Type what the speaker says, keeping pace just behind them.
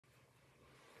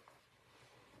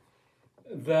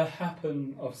The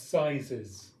Happen of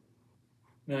Sizes,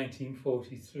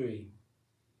 1943,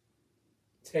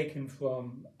 taken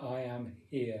from I Am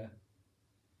Here,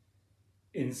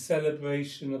 in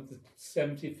celebration of the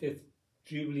 75th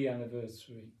Jubilee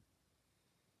anniversary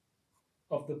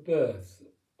of the birth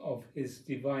of His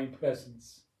Divine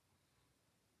Presence,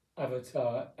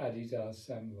 Avatar Adidar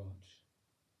Samraj.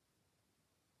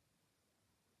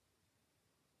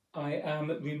 I am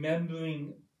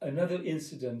remembering another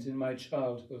incident in my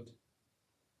childhood,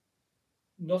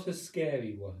 not a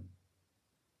scary one.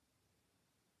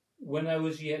 When I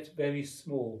was yet very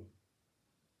small,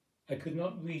 I could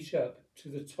not reach up to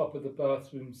the top of the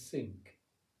bathroom sink.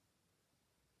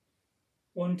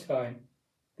 One time,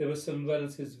 there were some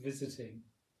relatives visiting,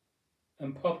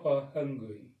 and Papa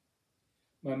Hungry,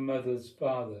 my mother's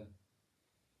father,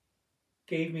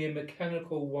 gave me a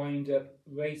mechanical wind-up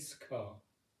race car.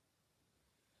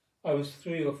 I was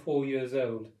 3 or 4 years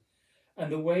old,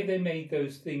 and the way they made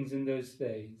those things in those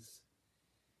days,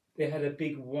 they had a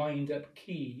big wind-up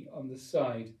key on the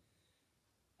side,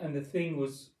 and the thing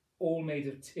was all made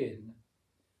of tin,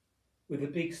 with a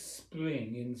big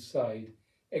spring inside,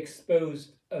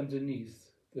 exposed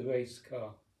underneath the race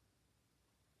car.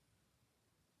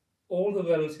 All the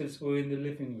relatives were in the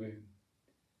living room,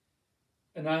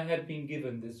 and I had been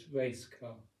given this race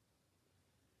car.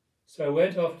 So I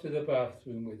went off to the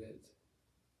bathroom with it.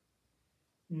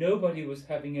 Nobody was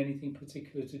having anything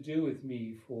particular to do with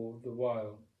me for the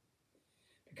while,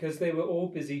 because they were all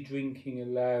busy drinking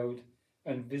aloud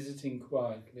and visiting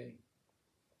quietly.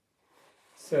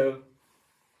 So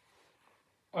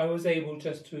I was able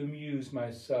just to amuse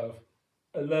myself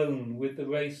alone with the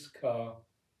race car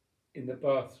in the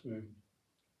bathroom.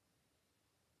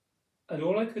 And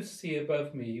all I could see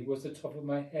above me was the top of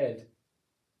my head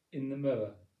in the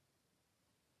mirror.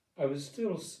 I was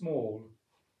still small,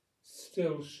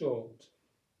 still short.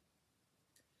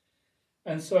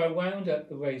 And so I wound up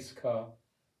the race car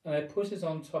and I put it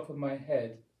on top of my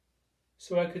head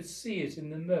so I could see it in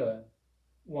the mirror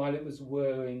while it was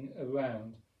whirring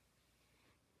around.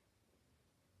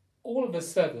 All of a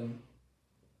sudden,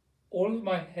 all of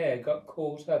my hair got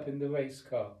caught up in the race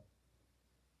car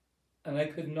and I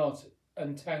could not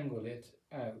untangle it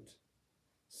out.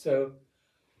 So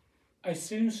I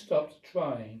soon stopped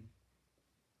trying,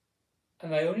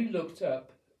 and I only looked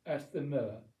up at the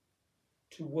mirror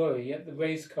to worry at the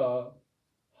race car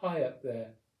high up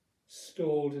there,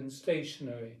 stalled and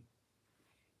stationary,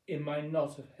 in my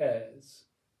knot of hairs,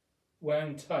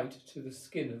 wound tight to the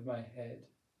skin of my head.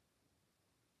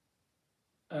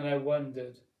 And I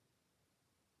wondered,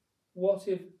 what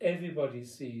if everybody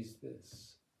sees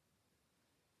this?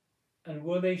 And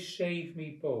will they shave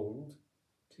me bald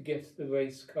to get the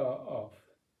race car off?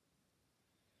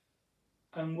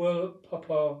 And will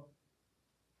Papa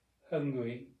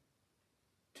Hungry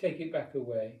take it back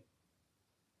away?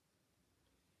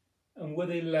 And will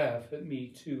they laugh at me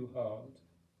too hard?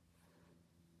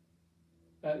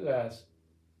 At last,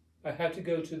 I had to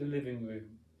go to the living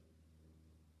room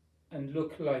and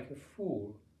look like a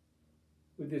fool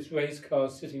with this race car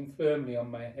sitting firmly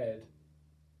on my head.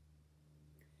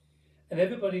 And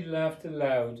everybody laughed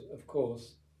aloud, of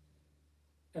course,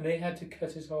 and they had to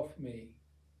cut it off me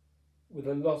with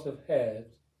a lot of hair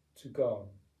to gone.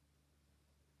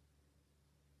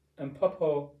 And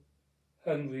Papa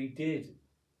Hungry did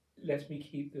let me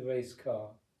keep the race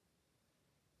car,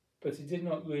 but it did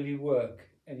not really work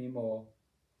anymore,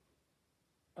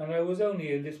 and I was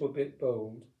only a little bit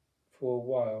bald for a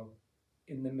while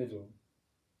in the middle.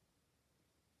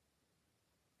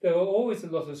 There were always a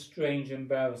lot of strange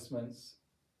embarrassments,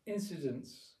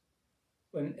 incidents,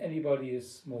 when anybody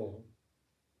is small,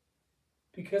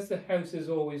 because the houses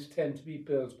always tend to be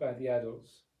built by the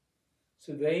adults,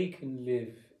 so they can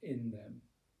live in them.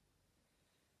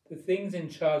 The things in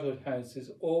childhood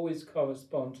houses always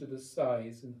correspond to the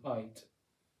size and height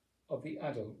of the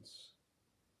adults.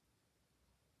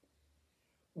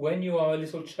 When you are a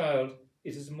little child,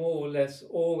 it is more or less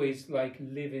always like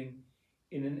living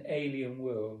in an alien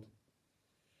world,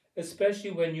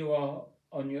 especially when you are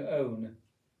on your own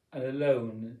and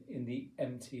alone in the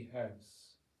empty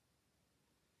house.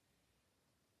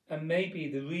 And maybe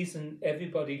the reason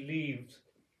everybody leaves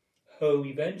home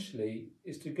eventually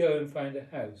is to go and find a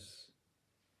house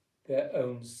their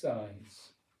own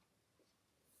size.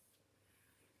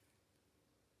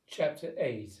 Chapter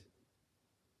 8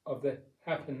 of the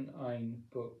Happen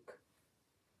book.